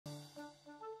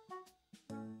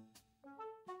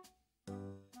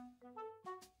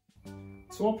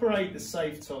To operate the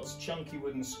Safetots chunky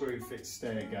wooden screw fit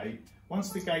stair gate,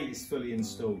 once the gate is fully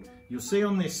installed, you'll see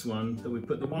on this one that we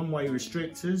put the one-way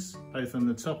restrictors both on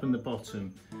the top and the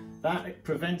bottom. That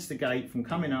prevents the gate from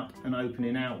coming up and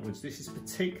opening outwards. This is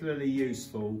particularly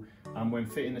useful when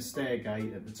fitting a stair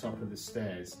gate at the top of the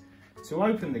stairs. To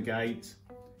open the gate,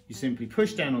 you simply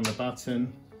push down on the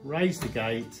button, raise the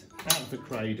gate out of the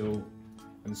cradle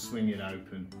and swing it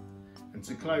open. And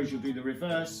to close, you'll do the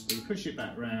reverse, where you push it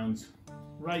back round,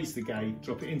 raise the gate,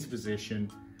 drop it into position,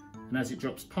 and as it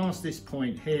drops past this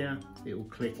point here, it will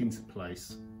click into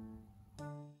place.